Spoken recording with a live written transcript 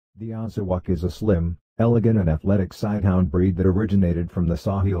The Azawakh is a slim, elegant and athletic sighthound breed that originated from the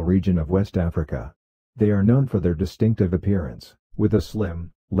Sahel region of West Africa. They are known for their distinctive appearance, with a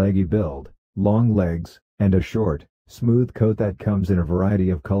slim, leggy build, long legs, and a short, smooth coat that comes in a variety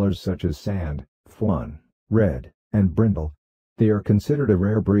of colors such as sand, fawn, red, and brindle. They are considered a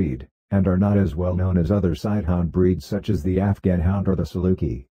rare breed, and are not as well known as other sighthound breeds such as the Afghan hound or the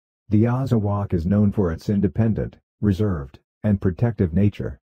Saluki. The Azawakh is known for its independent, reserved, and protective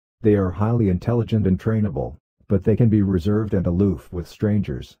nature. They are highly intelligent and trainable, but they can be reserved and aloof with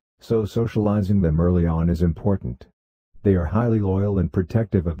strangers, so socializing them early on is important. They are highly loyal and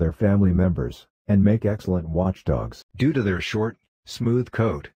protective of their family members, and make excellent watchdogs. Due to their short, smooth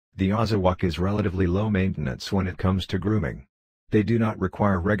coat, the Azawakh is relatively low maintenance when it comes to grooming. They do not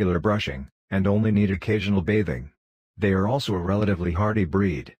require regular brushing, and only need occasional bathing. They are also a relatively hardy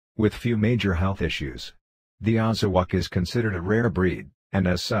breed, with few major health issues. The Azawakh is considered a rare breed, and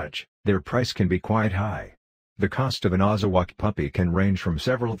as such, their price can be quite high. The cost of an Azawakh puppy can range from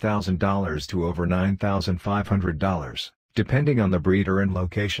several $1,000s to over $9,500, depending on the breeder and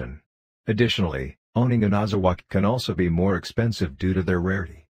location. Additionally, owning an Azawakh can also be more expensive due to their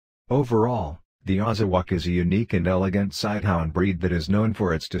rarity. Overall, the Azawakh is a unique and elegant sighthound breed that is known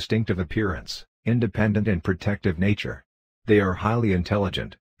for its distinctive appearance, independent and protective nature. They are highly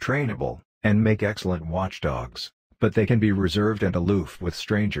intelligent, trainable, and make excellent watchdogs, but they can be reserved and aloof with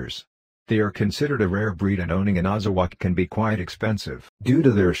strangers. They are considered a rare breed and owning an Azawakh can be quite expensive. Due to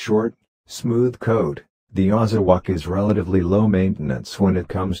their short, smooth coat, the Azawakh is relatively low maintenance when it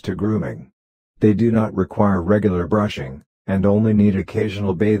comes to grooming. They do not require regular brushing, and only need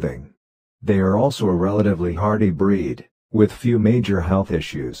occasional bathing. They are also a relatively hardy breed, with few major health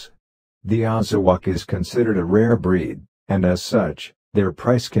issues. The Azawakh is considered a rare breed, and as such, their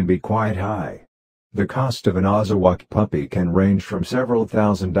price can be quite high. The cost of an Azawakh puppy can range from several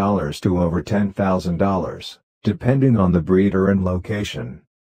 $1,000s to over $10,000, depending on the breeder and location.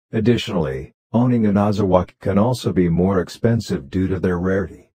 Additionally, owning an Azawakh can also be more expensive due to their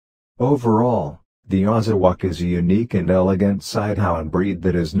rarity. Overall, the Azawakh is a unique and elegant sighthound breed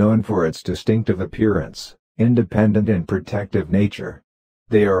that is known for its distinctive appearance, independent and protective nature.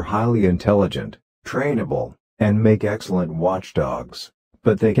 They are highly intelligent, trainable, and make excellent watchdogs,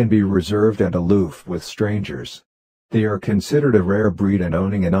 but they can be reserved and aloof with strangers. They are considered a rare breed and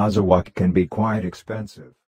owning an Azawakh can be quite expensive.